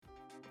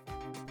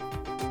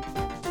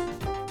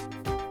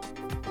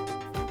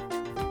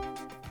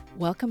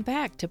Welcome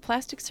back to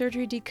Plastic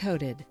Surgery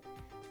Decoded,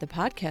 the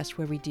podcast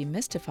where we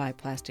demystify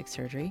plastic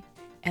surgery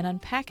and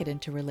unpack it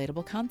into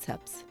relatable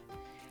concepts.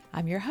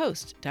 I'm your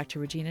host, Dr.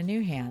 Regina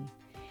Newhan,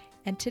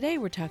 and today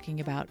we're talking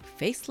about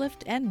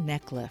facelift and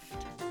neck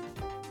lift.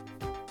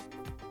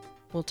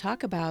 We'll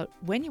talk about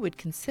when you would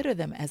consider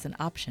them as an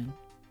option,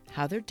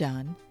 how they're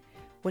done,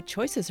 what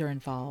choices are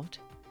involved,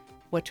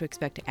 what to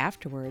expect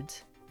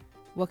afterwards,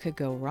 what could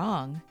go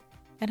wrong,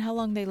 and how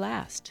long they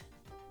last.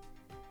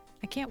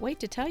 I can't wait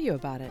to tell you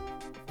about it.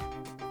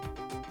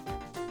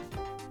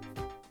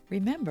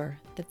 Remember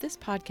that this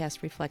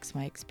podcast reflects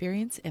my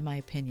experience and my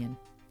opinion.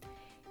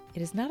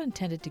 It is not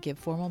intended to give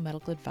formal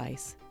medical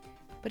advice,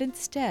 but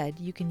instead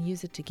you can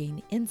use it to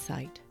gain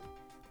insight,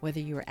 whether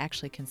you are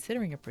actually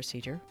considering a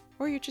procedure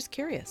or you're just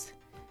curious.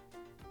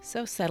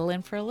 So settle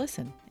in for a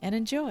listen and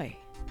enjoy.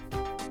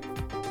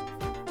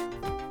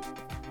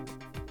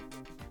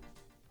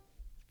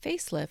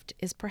 Facelift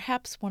is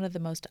perhaps one of the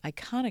most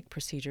iconic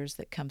procedures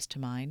that comes to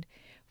mind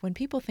when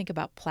people think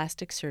about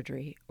plastic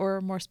surgery,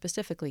 or more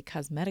specifically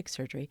cosmetic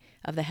surgery,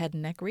 of the head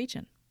and neck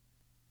region.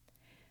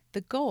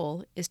 The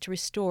goal is to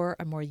restore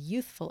a more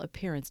youthful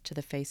appearance to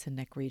the face and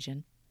neck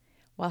region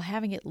while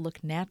having it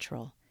look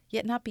natural,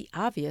 yet not be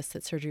obvious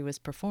that surgery was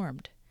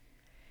performed.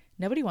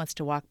 Nobody wants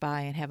to walk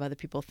by and have other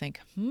people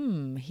think,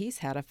 he's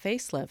had a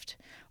facelift,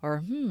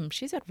 or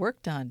she's had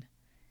work done.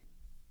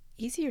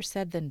 Easier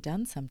said than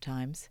done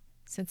sometimes,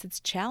 since it's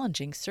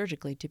challenging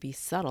surgically to be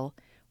subtle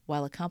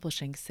while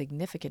accomplishing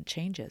significant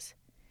changes.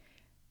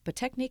 But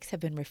techniques have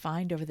been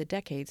refined over the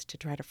decades to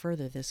try to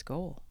further this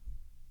goal.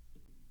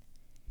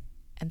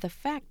 And the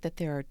fact that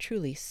there are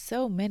truly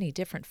so many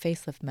different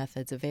facelift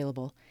methods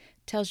available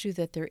tells you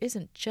that there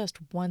isn't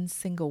just one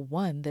single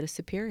one that is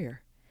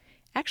superior.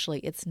 Actually,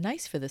 it's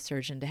nice for the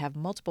surgeon to have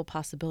multiple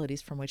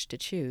possibilities from which to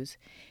choose,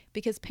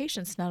 because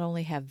patients not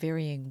only have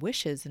varying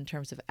wishes in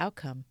terms of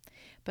outcome,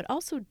 but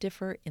also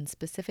differ in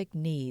specific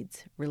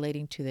needs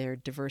relating to their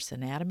diverse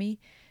anatomy,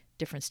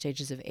 different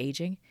stages of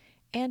aging,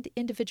 and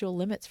individual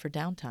limits for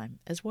downtime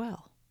as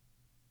well.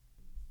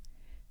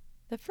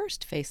 The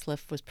first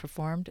facelift was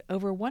performed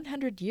over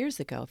 100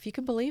 years ago, if you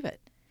can believe it.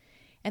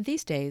 And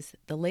these days,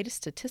 the latest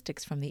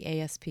statistics from the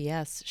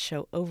ASPS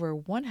show over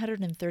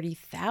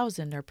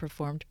 130,000 are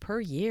performed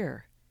per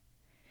year.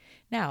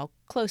 Now,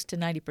 close to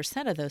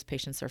 90% of those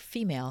patients are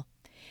female,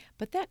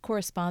 but that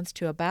corresponds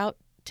to about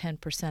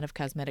 10% of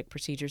cosmetic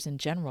procedures in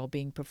general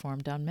being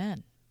performed on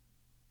men.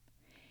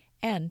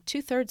 And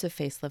 2/3 of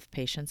facelift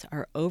patients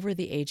are over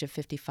the age of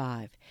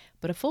 55,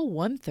 but a full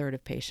 1/3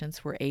 of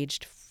patients were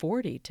aged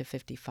 40 to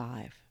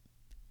 55.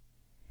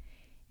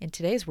 In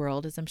today's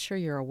world, as I'm sure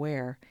you're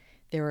aware,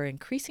 there are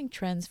increasing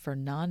trends for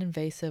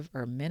non-invasive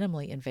or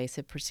minimally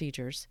invasive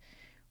procedures,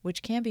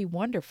 which can be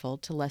wonderful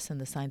to lessen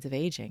the signs of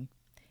aging,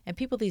 and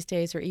people these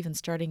days are even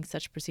starting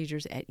such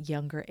procedures at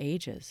younger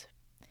ages.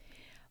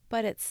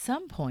 But at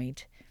some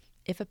point,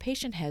 if a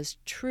patient has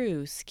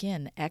true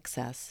skin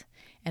excess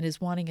and is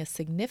wanting a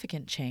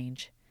significant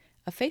change,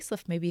 a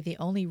facelift may be the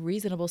only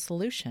reasonable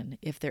solution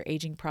if their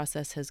aging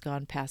process has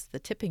gone past the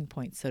tipping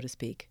point, so to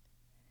speak.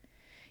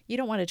 You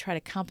don't want to try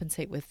to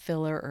compensate with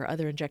filler or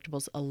other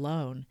injectables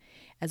alone,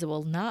 as it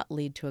will not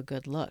lead to a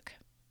good look.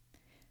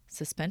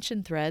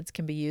 Suspension threads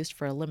can be used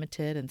for a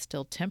limited and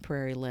still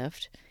temporary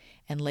lift,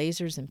 and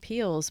lasers and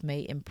peels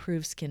may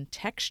improve skin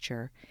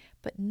texture,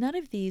 but none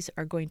of these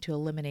are going to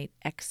eliminate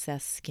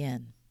excess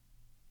skin.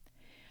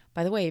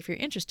 By the way, if you're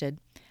interested,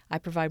 I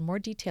provide more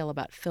detail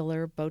about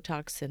filler,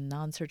 Botox, and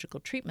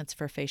non-surgical treatments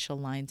for facial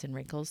lines and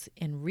wrinkles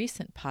in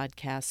recent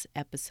podcast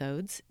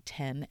episodes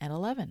 10 and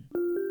 11.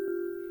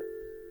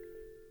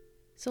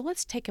 So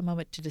let's take a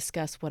moment to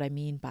discuss what I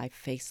mean by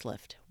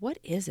facelift. What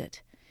is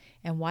it?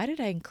 And why did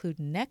I include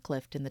neck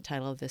lift in the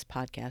title of this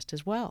podcast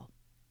as well?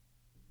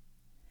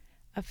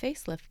 A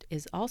facelift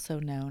is also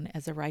known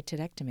as a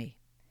rhytidectomy,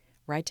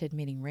 rhytid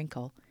meaning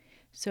wrinkle,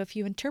 so if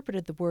you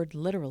interpreted the word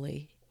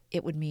literally,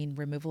 it would mean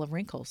removal of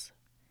wrinkles.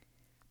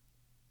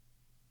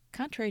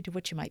 Contrary to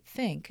what you might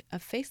think, a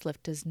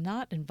facelift does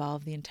not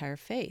involve the entire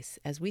face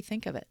as we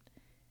think of it.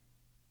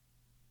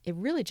 It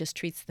really just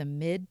treats the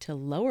mid to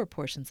lower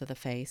portions of the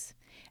face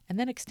and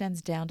then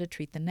extends down to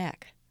treat the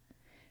neck.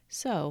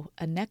 So,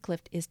 a neck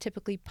lift is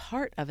typically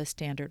part of a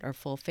standard or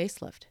full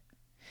facelift.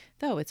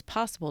 Though it's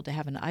possible to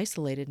have an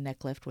isolated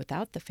neck lift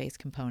without the face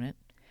component.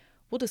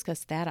 We'll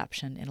discuss that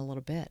option in a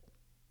little bit.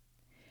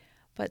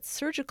 But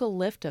surgical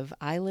lift of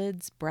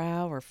eyelids,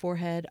 brow, or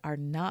forehead are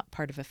not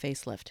part of a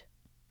facelift.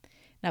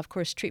 Now, of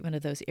course, treatment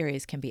of those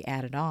areas can be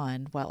added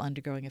on while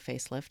undergoing a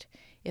facelift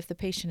if the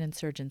patient and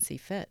surgeon see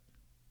fit.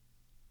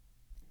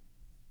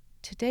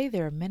 Today,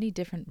 there are many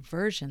different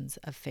versions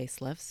of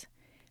facelifts,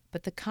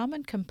 but the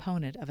common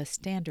component of a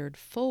standard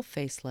full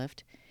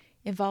facelift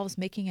involves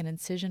making an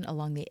incision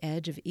along the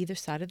edge of either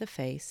side of the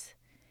face,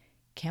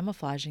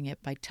 camouflaging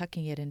it by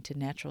tucking it into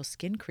natural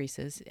skin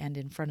creases and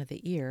in front of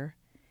the ear,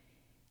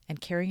 and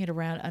carrying it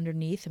around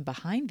underneath and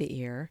behind the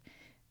ear,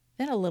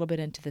 then a little bit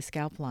into the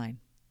scalp line.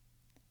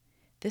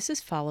 This is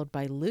followed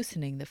by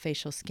loosening the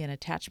facial skin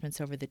attachments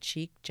over the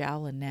cheek,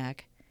 jowl, and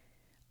neck,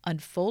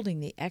 unfolding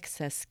the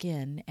excess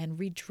skin and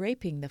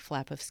redraping the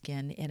flap of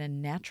skin in a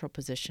natural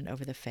position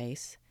over the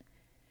face,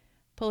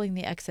 pulling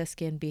the excess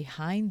skin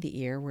behind the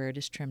ear where it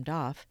is trimmed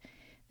off,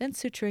 then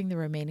suturing the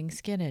remaining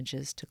skin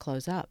edges to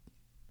close up.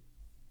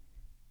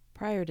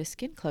 Prior to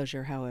skin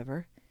closure,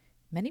 however,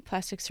 many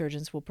plastic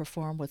surgeons will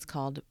perform what's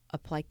called a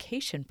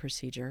plication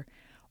procedure,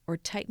 or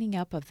tightening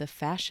up of the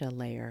fascia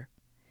layer.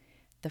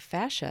 The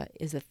fascia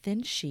is a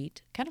thin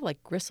sheet, kind of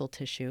like gristle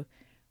tissue,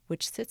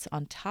 which sits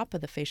on top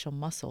of the facial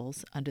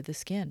muscles under the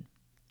skin.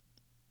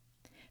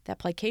 That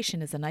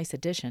plication is a nice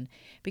addition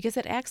because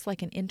it acts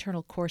like an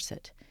internal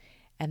corset,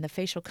 and the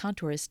facial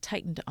contour is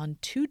tightened on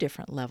two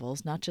different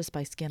levels, not just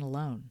by skin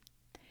alone.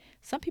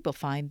 Some people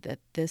find that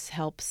this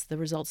helps the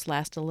results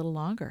last a little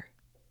longer.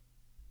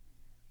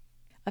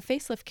 A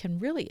facelift can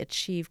really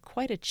achieve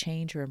quite a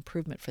change or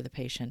improvement for the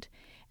patient,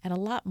 and a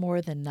lot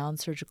more than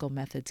non-surgical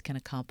methods can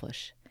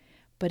accomplish.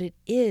 But it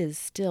is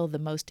still the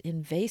most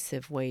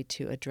invasive way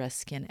to address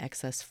skin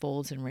excess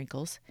folds and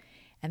wrinkles,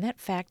 and that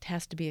fact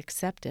has to be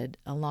accepted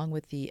along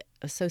with the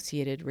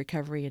associated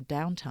recovery and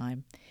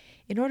downtime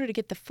in order to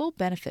get the full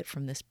benefit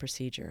from this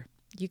procedure.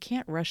 You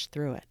can't rush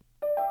through it.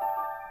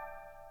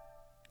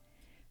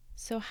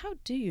 So how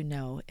do you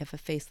know if a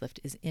facelift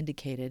is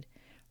indicated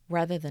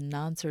rather than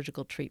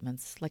non-surgical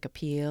treatments like a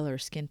peel or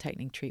skin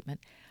tightening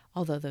treatment,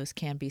 although those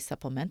can be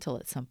supplemental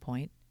at some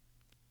point?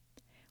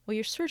 Well,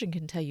 your surgeon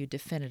can tell you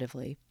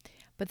definitively,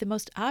 but the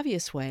most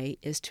obvious way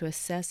is to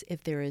assess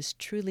if there is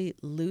truly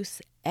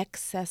loose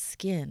excess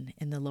skin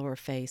in the lower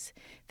face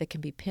that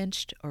can be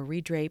pinched or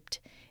redraped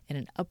in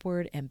an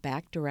upward and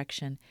back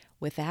direction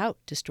without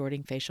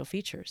distorting facial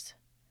features.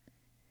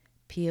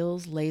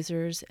 Peels,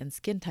 lasers, and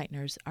skin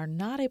tighteners are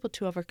not able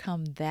to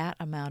overcome that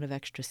amount of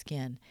extra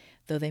skin,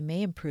 though they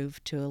may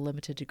improve to a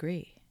limited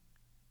degree.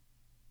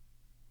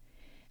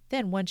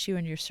 Then, once you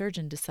and your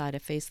surgeon decide a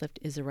facelift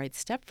is the right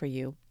step for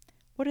you,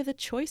 what are the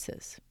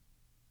choices?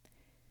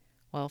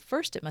 Well,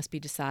 first it must be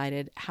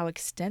decided how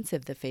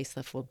extensive the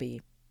facelift will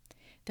be.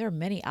 There are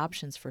many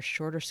options for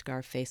shorter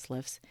scar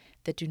facelifts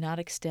that do not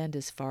extend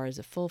as far as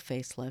a full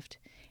facelift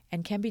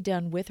and can be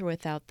done with or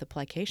without the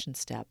plication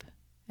step,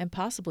 and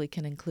possibly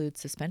can include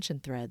suspension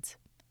threads.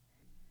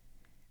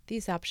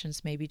 These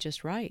options may be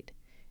just right,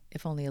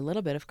 if only a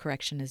little bit of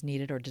correction is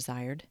needed or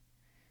desired.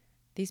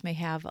 These may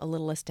have a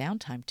little less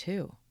downtime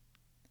too.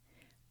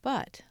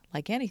 But,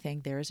 like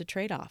anything, there is a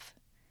trade-off.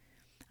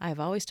 I have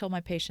always told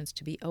my patients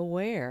to be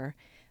aware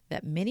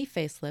that many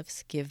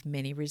facelifts give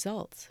many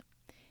results.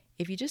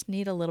 If you just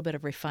need a little bit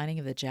of refining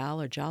of the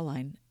jowl or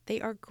jawline,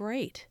 they are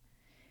great.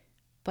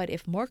 But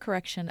if more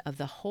correction of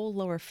the whole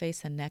lower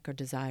face and neck are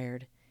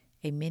desired,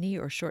 a mini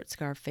or short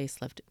scar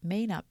facelift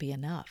may not be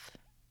enough.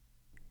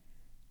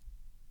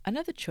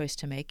 Another choice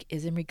to make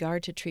is in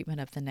regard to treatment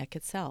of the neck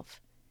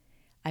itself.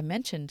 I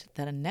mentioned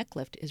that a neck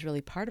lift is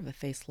really part of a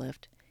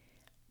facelift,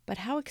 but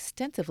how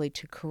extensively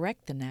to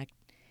correct the neck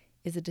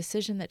is a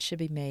decision that should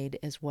be made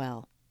as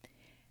well.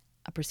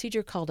 A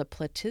procedure called a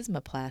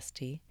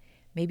platysmoplasty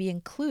may be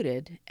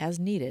included as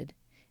needed,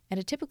 and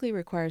it typically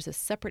requires a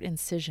separate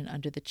incision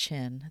under the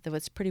chin, though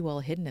it's pretty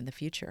well hidden in the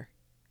future.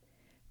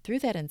 Through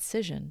that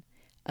incision,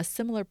 a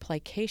similar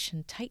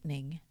plication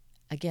tightening,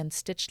 again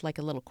stitched like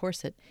a little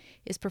corset,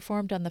 is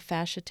performed on the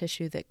fascia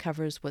tissue that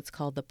covers what's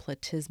called the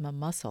platysma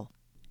muscle.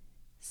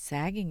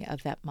 Sagging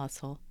of that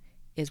muscle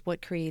is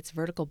what creates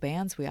vertical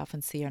bands we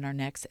often see on our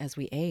necks as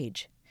we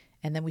age,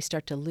 and then we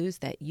start to lose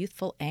that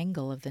youthful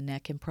angle of the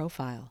neck in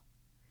profile.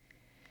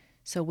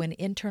 So when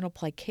internal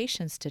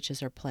plication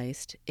stitches are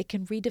placed, it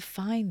can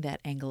redefine that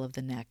angle of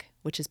the neck,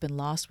 which has been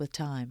lost with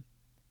time.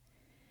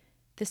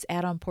 This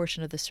add-on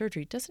portion of the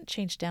surgery doesn't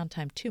change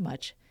downtime too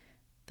much,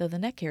 though the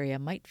neck area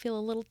might feel a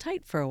little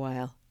tight for a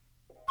while.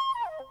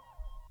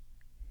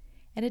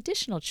 An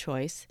additional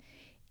choice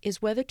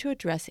is whether to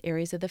address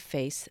areas of the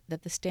face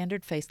that the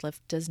standard facelift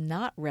does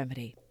not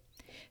remedy.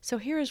 So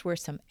here is where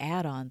some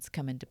add-ons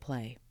come into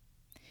play.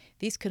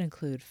 These could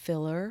include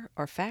filler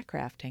or fat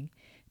grafting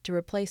to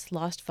replace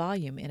lost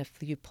volume in a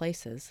few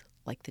places,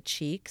 like the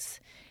cheeks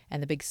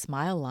and the big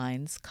smile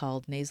lines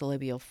called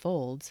nasolabial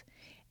folds,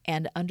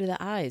 and under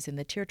the eyes in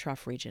the tear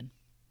trough region.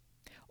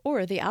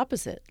 Or the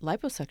opposite,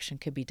 liposuction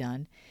could be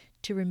done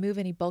to remove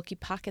any bulky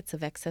pockets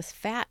of excess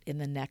fat in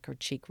the neck or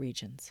cheek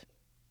regions.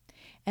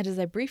 And as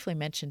I briefly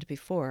mentioned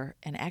before,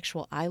 an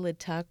actual eyelid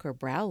tuck or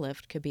brow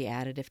lift could be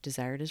added if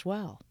desired as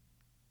well.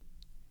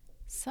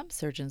 Some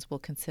surgeons will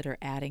consider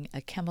adding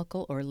a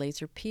chemical or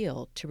laser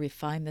peel to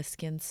refine the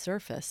skin's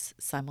surface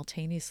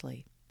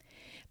simultaneously.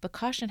 But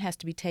caution has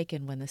to be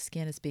taken when the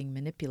skin is being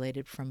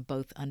manipulated from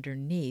both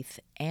underneath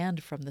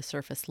and from the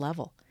surface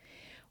level.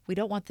 We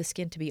don't want the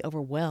skin to be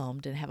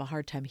overwhelmed and have a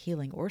hard time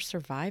healing or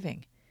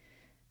surviving.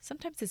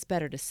 Sometimes it's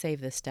better to save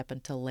this step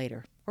until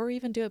later, or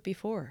even do it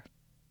before.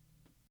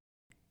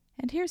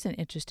 And here's an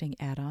interesting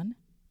add-on,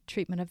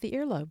 treatment of the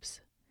earlobes.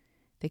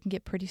 They can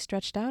get pretty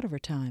stretched out over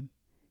time.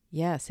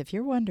 Yes, if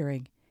you're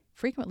wondering,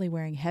 frequently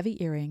wearing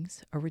heavy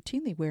earrings or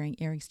routinely wearing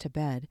earrings to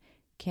bed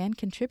can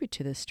contribute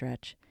to this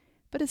stretch,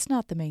 but it's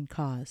not the main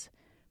cause.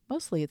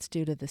 Mostly it's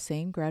due to the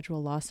same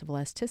gradual loss of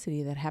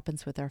elasticity that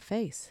happens with our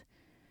face.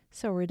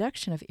 So a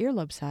reduction of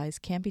earlobe size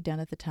can be done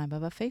at the time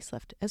of a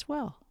facelift as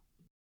well.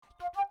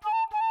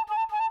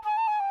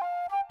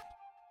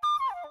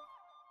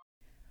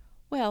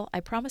 Well, I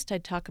promised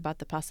I'd talk about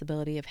the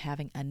possibility of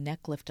having a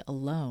neck lift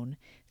alone,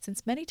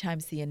 since many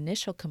times the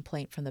initial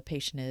complaint from the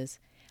patient is,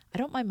 I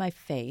don't mind my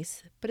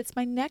face, but it's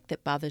my neck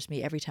that bothers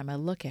me every time I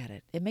look at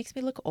it. It makes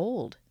me look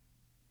old.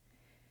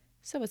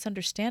 So it's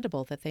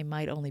understandable that they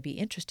might only be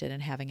interested in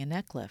having a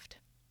neck lift.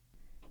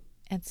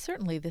 And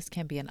certainly this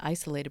can be an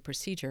isolated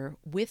procedure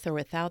with or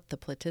without the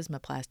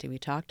platysmoplasty we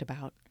talked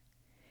about.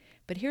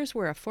 But here's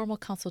where a formal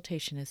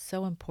consultation is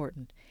so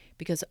important,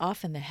 because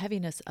often the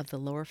heaviness of the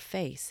lower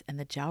face and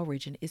the jowl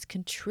region is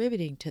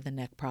contributing to the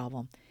neck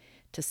problem,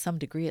 to some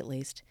degree at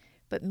least,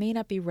 but may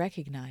not be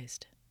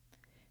recognized.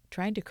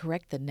 Trying to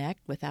correct the neck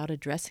without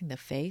addressing the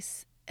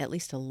face, at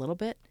least a little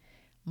bit,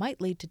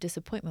 might lead to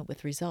disappointment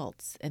with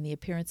results and the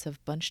appearance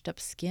of bunched up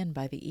skin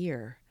by the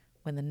ear,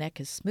 when the neck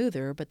is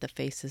smoother but the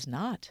face is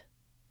not.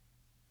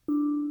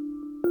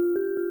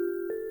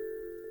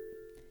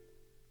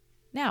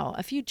 Now,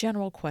 a few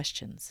general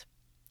questions.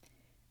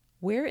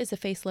 Where is a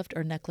facelift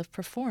or neck lift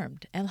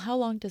performed, and how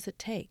long does it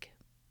take?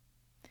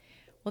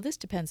 Well, this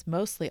depends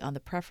mostly on the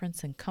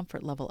preference and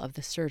comfort level of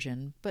the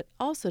surgeon, but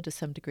also to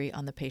some degree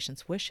on the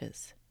patient's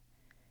wishes.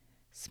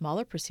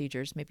 Smaller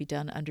procedures may be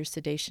done under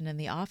sedation in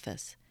the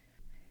office,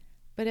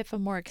 but if a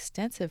more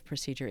extensive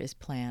procedure is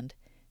planned,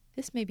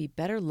 this may be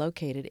better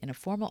located in a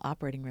formal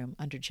operating room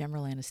under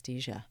general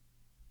anesthesia.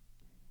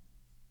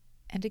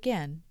 And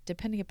again,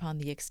 depending upon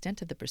the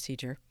extent of the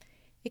procedure,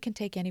 it can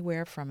take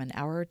anywhere from an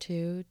hour or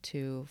two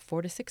to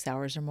 4 to 6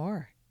 hours or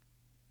more.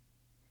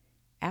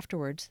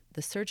 Afterwards,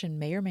 the surgeon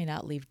may or may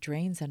not leave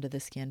drains under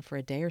the skin for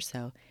a day or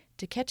so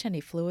to catch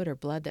any fluid or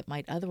blood that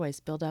might otherwise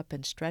build up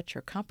and stretch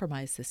or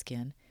compromise the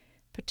skin,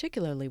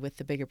 particularly with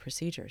the bigger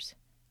procedures.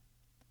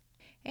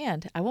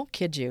 And I won't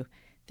kid you,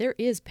 there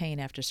is pain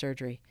after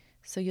surgery,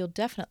 so you'll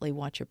definitely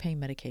want your pain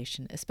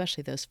medication,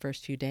 especially those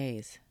first few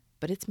days,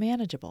 but it's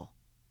manageable.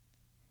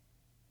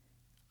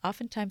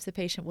 Oftentimes the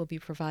patient will be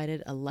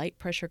provided a light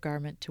pressure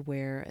garment to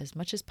wear as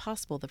much as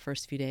possible the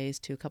first few days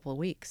to a couple of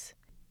weeks.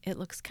 It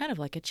looks kind of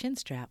like a chin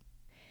strap.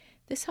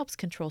 This helps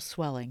control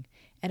swelling,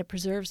 and it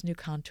preserves new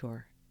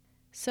contour.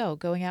 So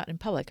going out in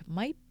public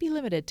might be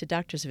limited to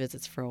doctor's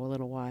visits for a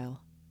little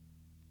while.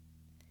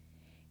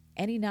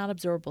 Any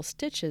non-absorbable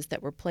stitches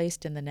that were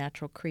placed in the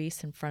natural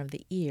crease in front of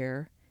the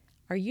ear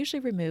are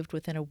usually removed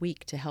within a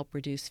week to help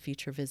reduce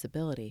future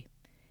visibility,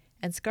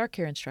 and scar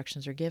care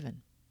instructions are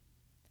given.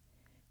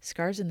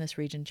 Scars in this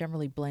region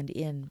generally blend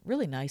in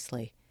really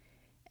nicely,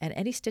 and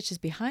any stitches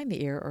behind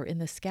the ear or in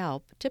the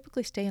scalp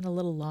typically stay in a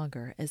little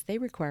longer as they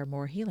require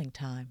more healing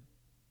time.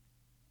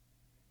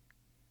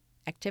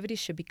 Activities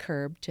should be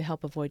curbed to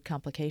help avoid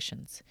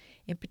complications.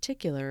 In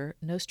particular,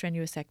 no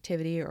strenuous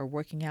activity or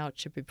working out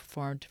should be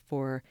performed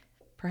for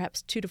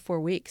perhaps 2 to 4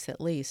 weeks at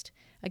least,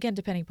 again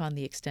depending upon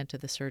the extent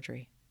of the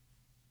surgery.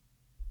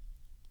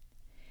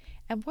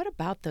 And what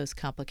about those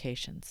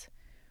complications?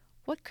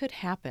 What could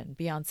happen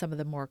beyond some of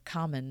the more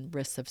common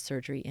risks of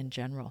surgery in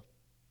general?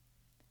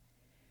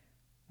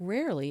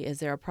 Rarely is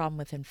there a problem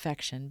with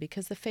infection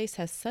because the face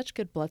has such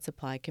good blood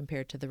supply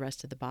compared to the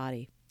rest of the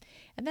body,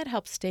 and that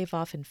helps stave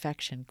off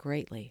infection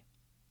greatly.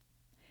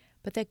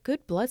 But that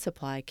good blood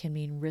supply can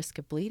mean risk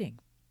of bleeding.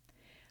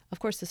 Of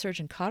course, the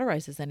surgeon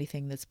cauterizes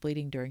anything that's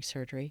bleeding during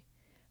surgery,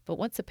 but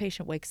once the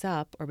patient wakes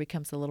up or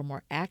becomes a little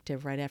more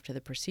active right after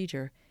the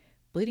procedure,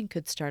 bleeding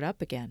could start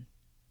up again.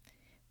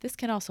 This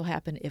can also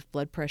happen if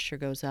blood pressure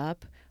goes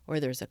up or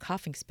there's a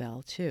coughing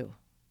spell, too.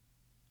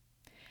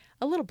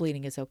 A little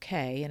bleeding is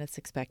okay and it's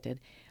expected,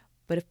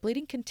 but if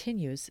bleeding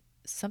continues,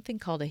 something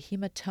called a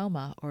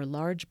hematoma or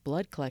large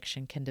blood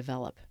collection can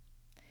develop.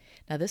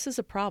 Now, this is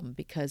a problem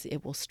because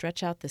it will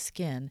stretch out the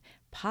skin,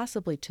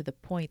 possibly to the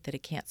point that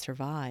it can't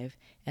survive,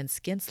 and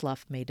skin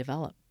slough may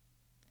develop.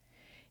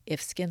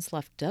 If skin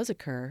slough does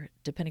occur,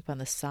 depending upon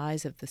the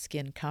size of the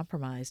skin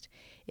compromised,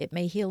 it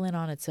may heal in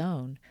on its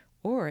own,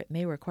 or it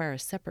may require a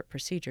separate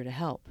procedure to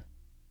help.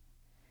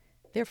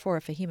 Therefore,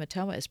 if a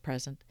hematoma is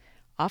present,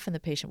 often the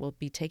patient will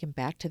be taken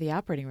back to the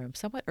operating room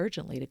somewhat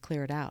urgently to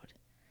clear it out.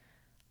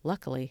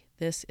 Luckily,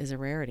 this is a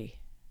rarity.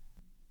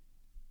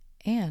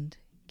 And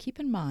keep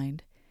in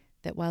mind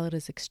that while it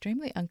is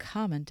extremely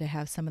uncommon to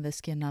have some of the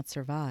skin not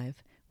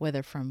survive,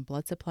 whether from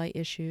blood supply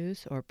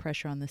issues or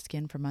pressure on the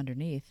skin from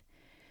underneath,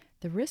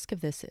 the risk of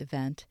this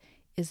event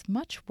is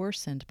much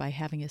worsened by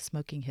having a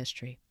smoking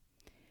history.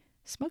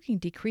 Smoking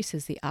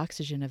decreases the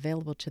oxygen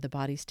available to the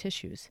body's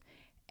tissues,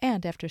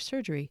 and after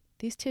surgery,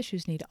 these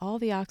tissues need all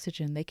the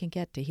oxygen they can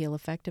get to heal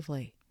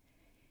effectively.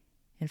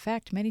 In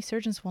fact, many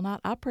surgeons will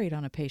not operate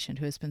on a patient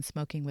who has been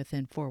smoking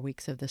within 4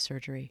 weeks of the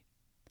surgery.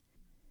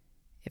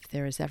 If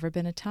there has ever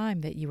been a time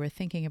that you are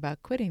thinking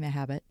about quitting the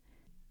habit,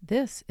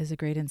 this is a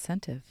great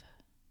incentive.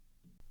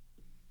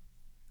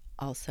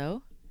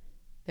 Also,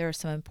 there are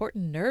some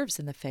important nerves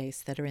in the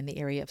face that are in the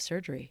area of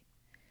surgery.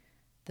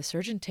 The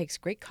surgeon takes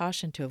great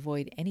caution to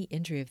avoid any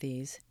injury of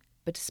these,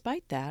 but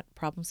despite that,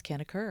 problems can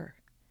occur.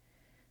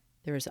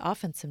 There is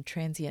often some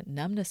transient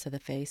numbness of the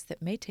face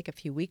that may take a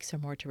few weeks or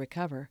more to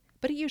recover,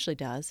 but it usually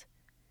does.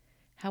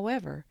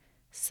 However,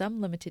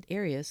 some limited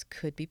areas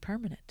could be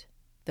permanent,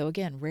 though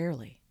again,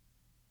 rarely.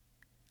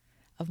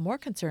 Of more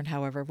concern,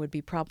 however, would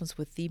be problems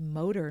with the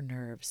motor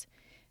nerves.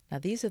 Now,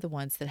 these are the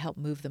ones that help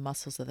move the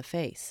muscles of the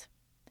face.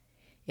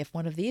 If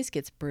one of these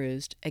gets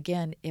bruised,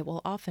 again, it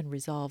will often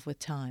resolve with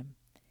time.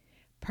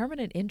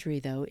 Permanent injury,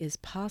 though, is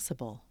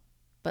possible,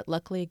 but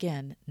luckily,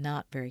 again,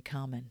 not very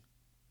common.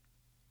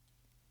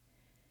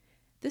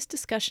 This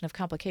discussion of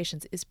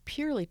complications is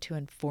purely to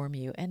inform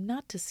you and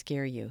not to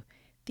scare you.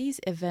 These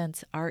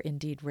events are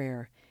indeed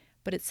rare,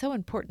 but it's so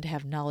important to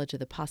have knowledge of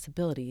the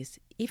possibilities,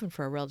 even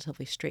for a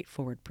relatively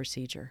straightforward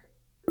procedure.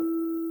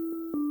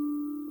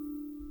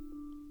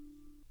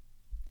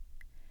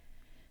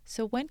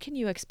 So when can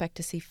you expect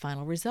to see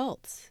final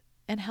results,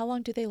 and how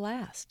long do they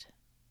last?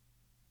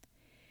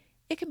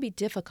 It can be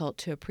difficult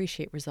to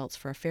appreciate results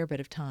for a fair bit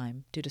of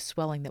time due to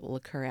swelling that will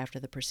occur after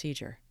the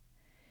procedure.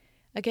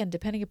 Again,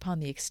 depending upon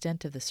the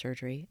extent of the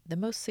surgery, the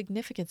most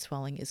significant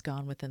swelling is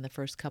gone within the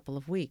first couple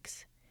of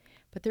weeks,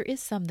 but there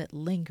is some that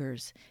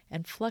lingers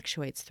and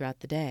fluctuates throughout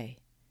the day.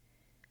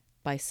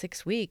 By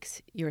 6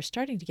 weeks, you are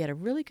starting to get a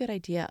really good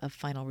idea of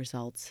final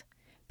results,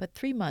 but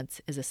 3 months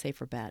is a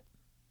safer bet.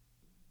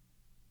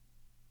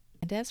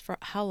 And as for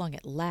how long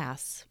it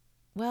lasts,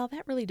 well,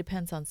 that really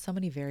depends on so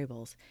many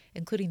variables,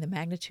 including the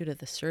magnitude of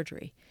the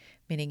surgery,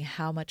 meaning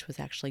how much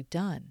was actually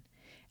done,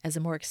 as a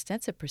more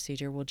extensive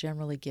procedure will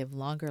generally give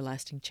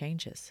longer-lasting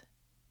changes.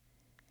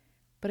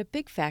 But a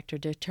big factor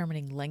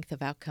determining length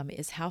of outcome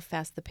is how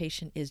fast the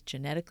patient is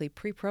genetically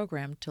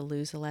pre-programmed to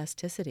lose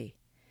elasticity.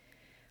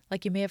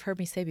 Like you may have heard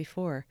me say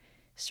before,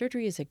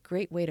 surgery is a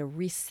great way to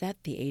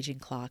reset the aging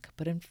clock,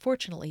 but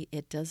unfortunately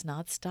it does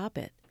not stop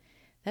it.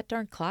 That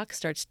darn clock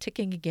starts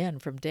ticking again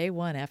from day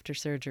one after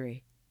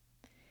surgery.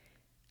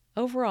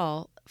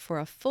 Overall, for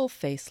a full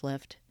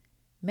facelift,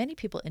 many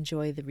people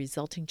enjoy the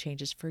resulting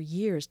changes for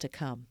years to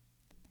come.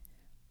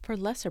 For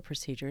lesser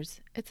procedures,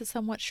 it's a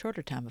somewhat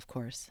shorter time, of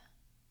course.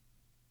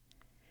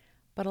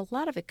 But a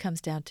lot of it comes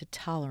down to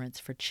tolerance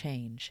for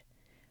change.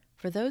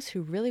 For those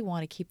who really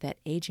want to keep that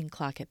aging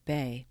clock at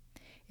bay,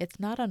 it's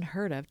not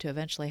unheard of to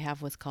eventually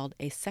have what's called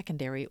a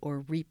secondary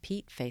or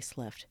repeat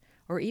facelift,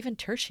 or even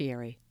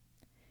tertiary.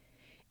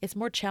 It's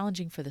more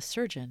challenging for the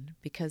surgeon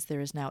because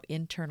there is now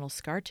internal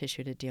scar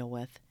tissue to deal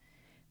with,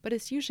 but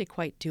it's usually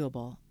quite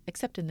doable,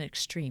 except in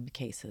extreme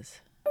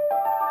cases.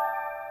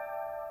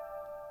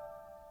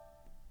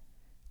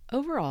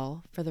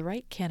 Overall, for the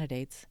right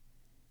candidates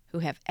who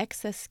have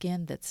excess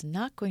skin that's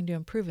not going to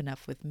improve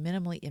enough with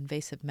minimally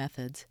invasive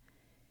methods,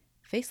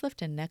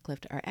 facelift and neck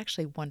lift are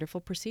actually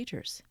wonderful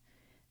procedures.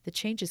 The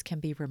changes can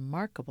be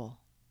remarkable.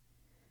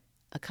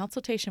 A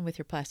consultation with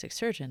your plastic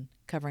surgeon,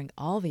 covering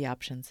all the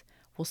options,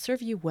 will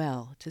serve you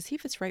well to see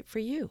if it's right for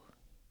you.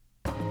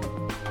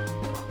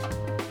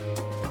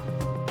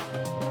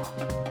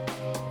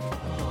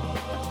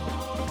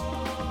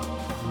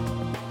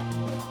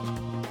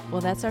 Well,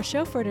 that's our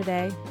show for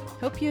today.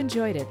 Hope you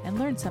enjoyed it and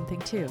learned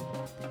something too.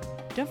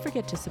 Don't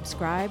forget to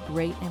subscribe,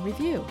 rate, and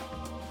review.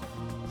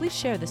 Please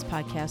share this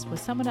podcast with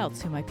someone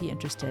else who might be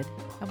interested.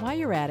 And while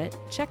you're at it,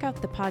 check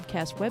out the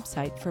podcast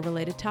website for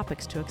related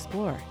topics to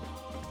explore.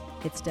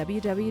 It's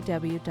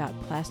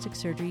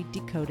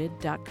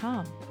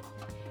www.plasticsurgerydecoded.com.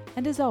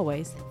 And as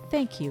always,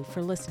 thank you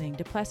for listening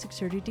to Plastic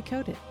Surgery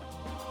Decoded.